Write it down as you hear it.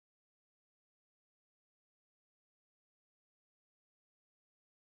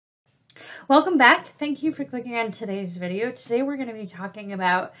Welcome back. Thank you for clicking on today's video. Today we're going to be talking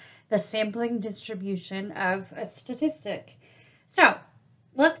about the sampling distribution of a statistic. So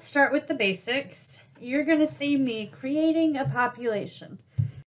let's start with the basics. You're going to see me creating a population.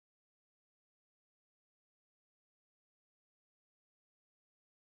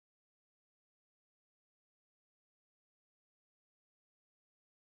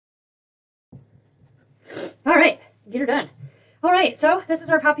 All right, get her done. All right, so this is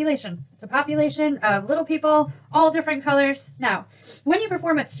our population. It's a population of little people, all different colors. Now, when you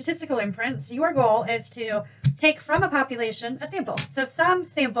perform a statistical inference, your goal is to take from a population a sample. So some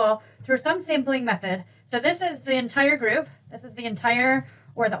sample through some sampling method. So this is the entire group. This is the entire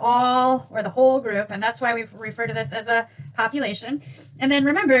or the all or the whole group, and that's why we refer to this as a population. And then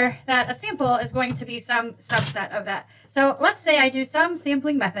remember that a sample is going to be some subset of that. So let's say I do some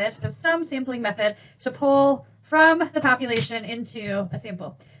sampling method, to pull from the population into a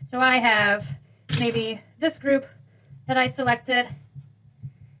sample. So I have maybe this group that I selected,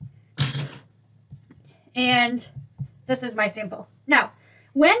 and this is my sample. Now,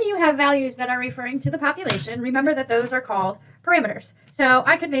 when you have values that are referring to the population, remember that those are called parameters. So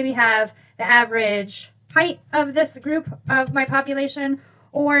I could maybe have the average height of this group of my population,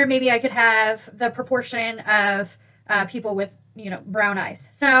 or maybe I could have the proportion of people with brown eyes.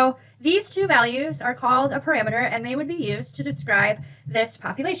 So these two values are called a parameter, and they would be used to describe this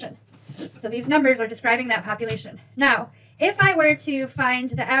population. So these numbers are describing that population. Now, if I were to find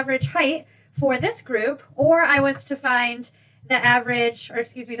the average height for this group, or I was to find the average, or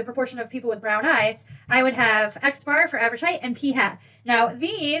excuse me, the proportion of people with brown eyes, I would have X bar for average height and P hat. Now,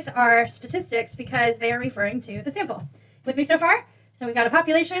 these are statistics because they are referring to the sample. With me so far? So we got a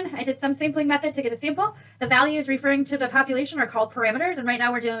population. I did some sampling method to get a sample. The values referring to the population are called parameters, and right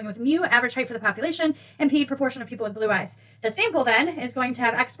now we're dealing with mu, average height for the population, and P, proportion of people with blue eyes. The sample then is going to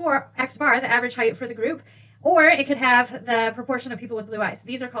have X bar, the average height for the group, or it could have the proportion of people with blue eyes.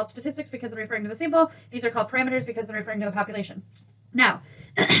 These are called statistics because they're referring to the sample. These are called parameters because they're referring to the population. Now,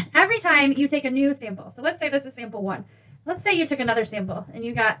 every time you take a new sample, so let's say this is sample 1. Let's say you took another sample and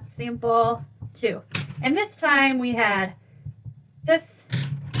you got sample 2. And this time we had this,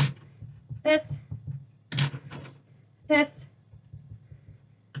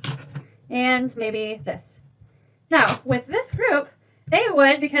 and maybe this. Now, with this group, they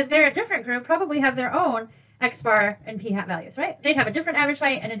would, because they're a different group, probably have their own X bar and P hat values, right? They'd have a different average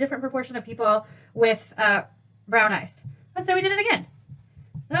height and a different proportion of people with brown eyes. Let's say we did it again.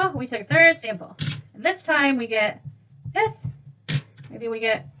 So we took a third sample. And this time we get this. Maybe we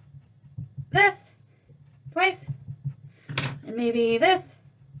get this twice. And maybe this.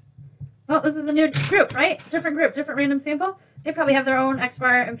 Well, this is a new group, right? Different group, different random sample. They probably have their own X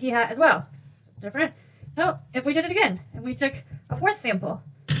bar and P hat as well. It's different. So if we did it again and we took a fourth sample,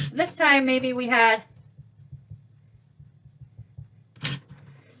 this time maybe we had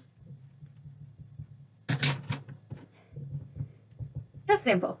this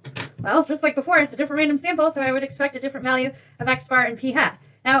sample. Well, just like before, it's a different random sample, so I would expect a different value of X bar and P hat.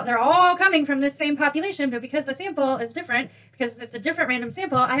 Now, they're all coming from this same population, but because the sample is different, because it's a different random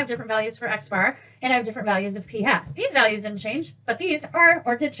sample, I have different values for X bar, and I have different values of P hat. These values didn't change, but these are,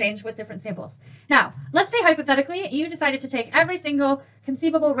 or did change with different samples. Now, let's say hypothetically, you decided to take every single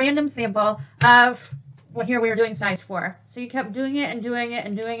conceivable random sample of, well, here we were doing size 4. So you kept doing it and doing it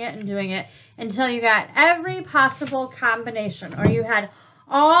and doing it and doing it until you got every possible combination, or you had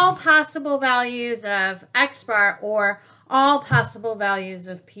all possible values of X bar or all possible values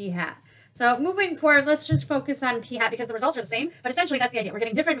of P hat. So moving forward, let's just focus on P hat because the results are the same, but essentially that's the idea. We're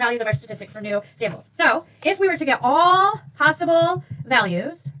getting different values of our statistic for new samples. So if we were to get all possible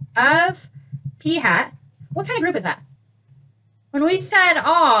values of P hat, what kind of group is that? When we said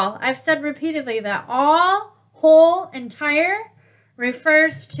all, I've said repeatedly that all, whole, entire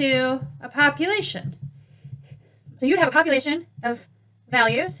refers to a population. So you'd have a population of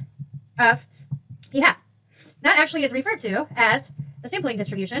values of P hat. That actually is referred to as the sampling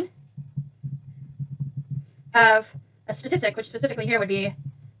distribution of a statistic, which specifically here would be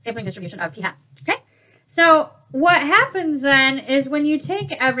sampling distribution of P hat. Okay? So what happens then is when you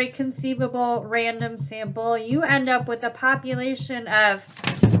take every conceivable random sample, you end up with a population of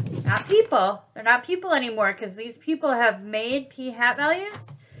not people. They're not people anymore because these people have made P hat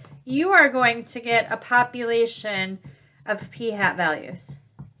values. You are going to get a population of P hat values.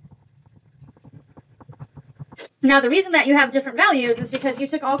 Now, the reason that you have different values is because you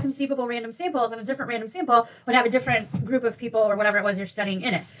took all conceivable random samples, and a different random sample would have a different group of people or whatever it was you're studying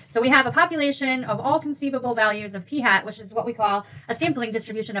in it. So we have a population of all conceivable values of p hat, which is what we call a sampling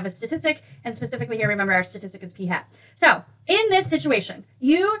distribution of a statistic. And specifically here, remember, our statistic is p hat. So in this situation,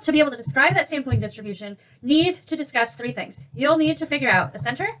 you, to be able to describe that sampling distribution, need to discuss three things. You'll need to figure out the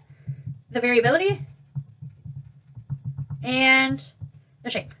center, the variability, and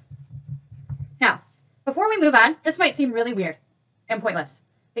the shape. Now, before we move on, this might seem really weird and pointless,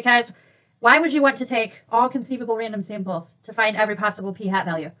 because why would you want to take all conceivable random samples to find every possible p hat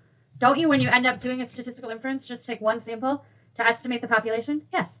value? Don't you, when you end up doing a statistical inference, just take one sample to estimate the population?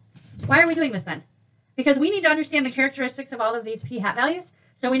 Yes. Why are we doing this then? Because we need to understand the characteristics of all of these p hat values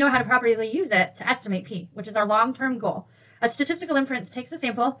so we know how to properly use it to estimate p, which is our long-term goal. A statistical inference takes a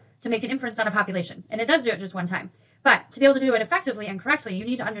sample to make an inference on a population, and it does do it just one time. But to be able to do it effectively and correctly, you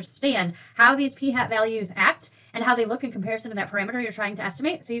need to understand how these p hat values act and how they look in comparison to that parameter you're trying to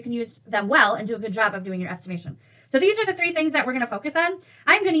estimate, so you can use them well and do a good job of doing your estimation. So these are the three things that we're going to focus on.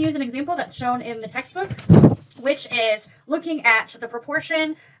 I'm going to use an example that's shown in the textbook, which is looking at the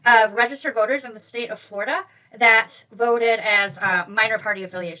proportion of registered voters in the state of Florida that voted as minor party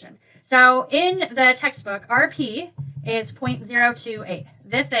affiliation. So in the textbook, RP is 0.028.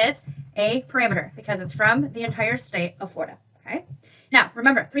 This is a parameter because it's from the entire state of Florida. Okay. Now,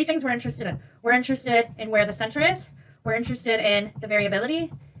 remember, three things we're interested in. We're interested in where the center is, we're interested in the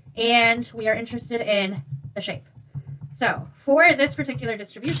variability, and we are interested in the shape. So for this particular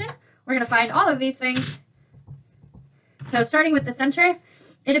distribution, we're going to find all of these things. So starting with the center,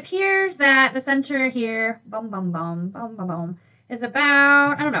 it appears that the center here, is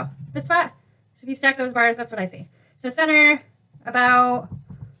about, I don't know, this spot. So if you stack those bars, that's what I see. So center about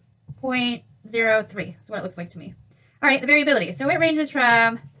 0.03 is what it looks like to me. All right, the variability. So it ranges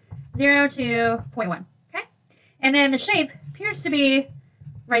from 0 to 0.1, okay? And then the shape appears to be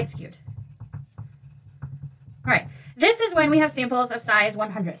right skewed. All right, this is when we have samples of size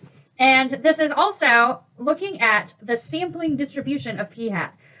 100. And this is also looking at the sampling distribution of p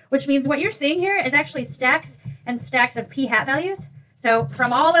hat, which means what you're seeing here is actually stacks and stacks of p hat values. So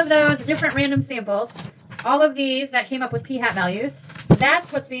from all of those different random samples, all of these that came up with p hat values,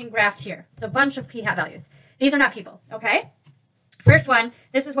 that's what's being graphed here. It's a bunch of p hat values. These are not people, okay? First one,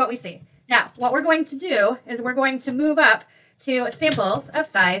 this is what we see. Now, what we're going to do is we're going to move up to samples of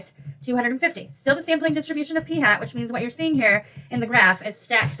size 250. Still the sampling distribution of p hat, which means what you're seeing here in the graph is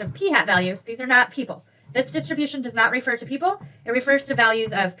stacks of p hat values. These are not people. This distribution does not refer to people. It refers to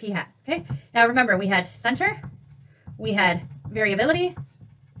values of p hat, okay? Now remember, we had center, we had variability,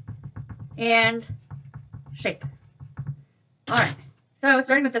 and shape. All right, so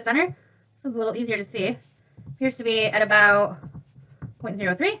starting with the center, this one's a little easier to see. Appears to be at about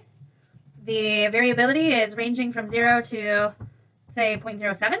 0.03. The variability is ranging from 0 to, say,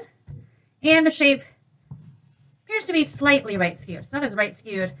 0.07. And the shape appears to be slightly right skewed. It's not as right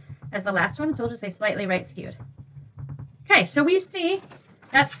skewed as the last one, so we'll just say slightly right skewed. Okay, so we see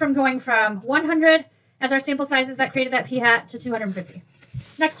that's from going from 100 as our sample sizes that created that p hat to 250.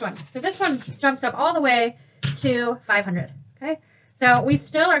 Next one. So this one jumps up all the way to 500. Okay, so we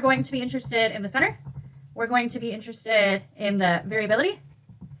still are going to be interested in the center. We're going to be interested in the variability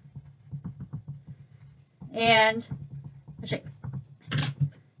and the shape.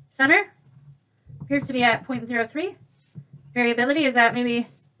 Center appears to be at 0.03. Variability is at maybe,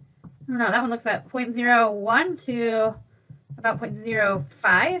 I don't know, that one looks at 0.01 to about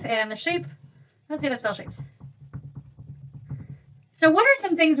 0.05. And the shape, let's say that's bell shaped. So what are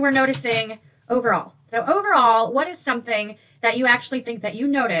some things we're noticing overall? So overall, what is something that you actually think that you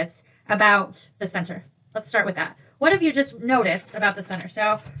notice about the center? Let's start with that. What have you just noticed about the center?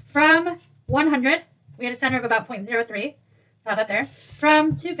 So from 100, we had a center of about 0.03. Saw that there.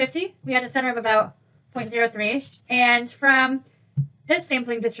 From 250, we had a center of about 0.03. And from this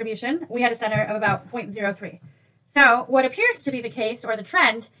sampling distribution, we had a center of about 0.03. So what appears to be the case, or the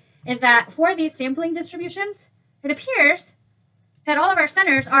trend, is that for these sampling distributions, it appears that all of our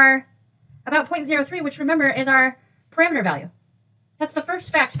centers are about 0.03, which remember is our parameter value. That's the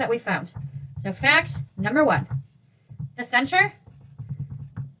first fact that we found. So fact number one, the center,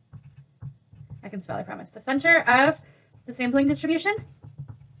 I can spell, I promise, the center of the sampling distribution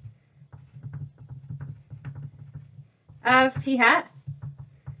of p hat,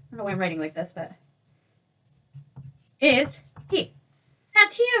 I don't know why I'm writing like this, but is p.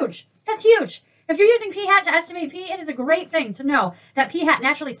 That's huge. That's huge. If you're using p hat to estimate p, it is a great thing to know that p hat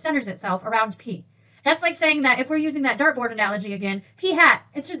naturally centers itself around p. That's like saying that if we're using that dartboard analogy again, p hat,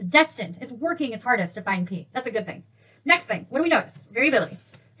 it's just destined. It's working its hardest to find p. That's a good thing. Next thing, what do we notice? Variability.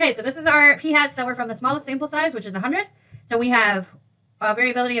 Okay, so this is our p-hats that were from the smallest sample size, which is 100. So we have a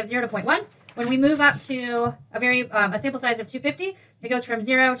variability of 0 to 0.1. When we move up to a sample size of 250, it goes from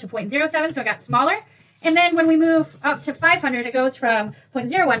 0 to 0.07, so it got smaller. And then when we move up to 500, it goes from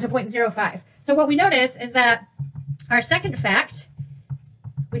 0.01 to 0.05. So what we notice is that our second fact,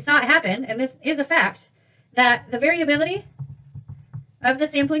 we saw it happen, and this is a fact, that the variability of the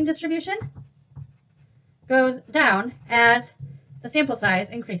sampling distribution goes down as the sample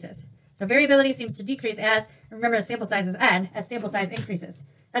size increases. So variability seems to decrease as, remember, sample size is n, as sample size increases.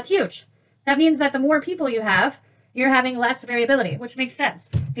 That's huge. That means that the more people you have, you're having less variability, which makes sense.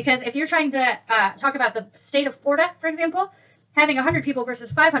 Because if you're trying to talk about the state of Florida, for example, having 100 people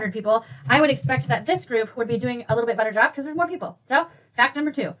versus 500 people, I would expect that this group would be doing a little bit better job because there's more people. So fact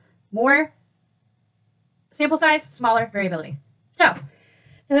number 2, more sample size, smaller variability. So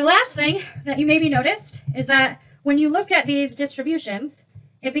the last thing that you maybe noticed is that when you look at these distributions,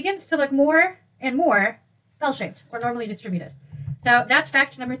 it begins to look more and more bell-shaped or normally distributed. So that's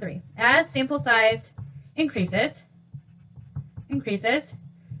fact number 3. As sample size increases,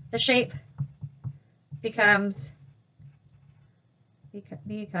 the shape becomes,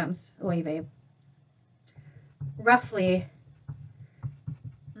 oy babe, roughly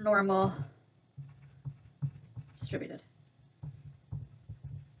normal distributed.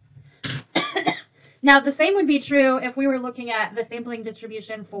 Now, the same would be true if we were looking at the sampling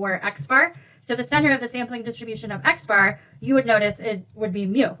distribution for X bar. So the center of the sampling distribution of X bar, you would notice it would be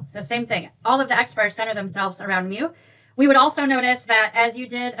mu. So same thing. All of the X bars center themselves around mu. We would also notice that as you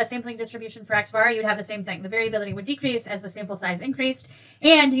did a sampling distribution for X bar, you'd have the same thing. The variability would decrease as the sample size increased.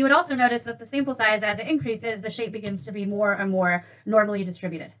 And you would also notice that the sample size, as it increases, the shape begins to be more and more normally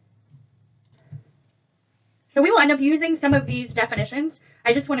distributed. So we will end up using some of these definitions.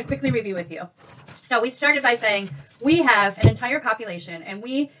 I just want to quickly review with you. So we started by saying we have an entire population, and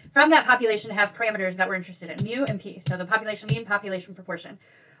we, from that population, have parameters that we're interested in, mu and p. So the population mean, population proportion.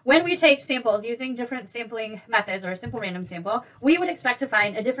 When we take samples using different sampling methods or a simple random sample, we would expect to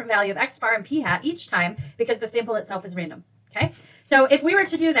find a different value of X bar and p hat each time because the sample itself is random. Okay, so if we were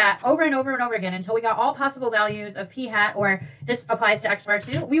to do that over and over and over again until we got all possible values of p hat, or this applies to X bar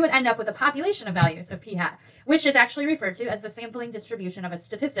too, we would end up with a population of values of p hat, which is actually referred to as the sampling distribution of a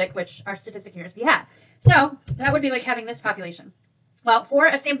statistic, which our statistic here is p hat. So that would be like having this population. Well, for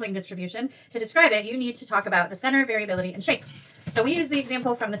a sampling distribution, to describe it, you need to talk about the center, variability, and shape. So we use the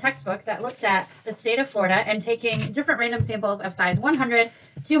example from the textbook that looked at the state of Florida and taking different random samples of size 100,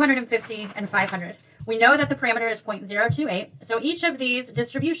 250, and 500. We know that the parameter is 0.028, so each of these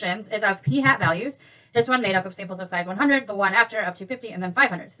distributions is of p hat values. This one made up of samples of size 100, the one after of 250, and then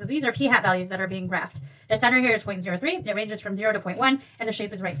 500. So these are p hat values that are being graphed. The center here is 0.03. It ranges from 0 to 0.1, and the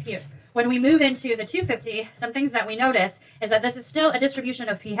shape is right skewed. When we move into the 250, some things that we notice is that this is still a distribution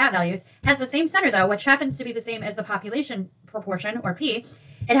of p hat values. It has the same center, though, which happens to be the same as the population proportion, or p.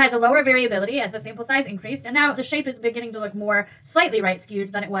 It has a lower variability as the sample size increased, and now the shape is beginning to look more slightly right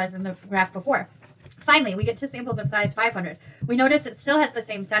skewed than it was in the graph before. Finally, we get to samples of size 500. We notice it still has the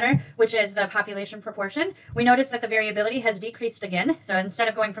same center, which is the population proportion. We notice that the variability has decreased again. So instead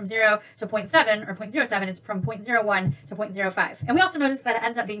of going from 0 to 0.7 or 0.07, it's from 0.01 to 0.05. And we also notice that it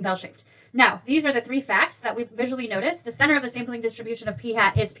ends up being bell-shaped. Now, these are the 3 facts that we've visually noticed. The center of the sampling distribution of p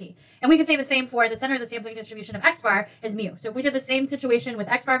hat is p. And we could say the same for the center of the sampling distribution of x bar is mu. So if we did the same situation with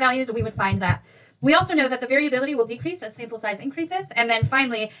x bar values, we would find that. We also know that the variability will decrease as sample size increases. And then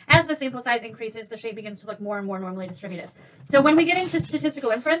finally, as the sample size increases, the shape begins to look more and more normally distributed. So when we get into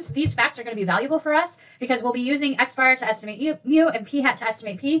statistical inference, these facts are going to be valuable for us because we'll be using x bar to estimate mu and p hat to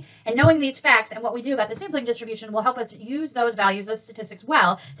estimate p. And knowing these facts and what we do about the sampling distribution will help us use those values, those statistics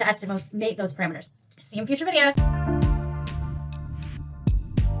well, to estimate those parameters. See you in future videos.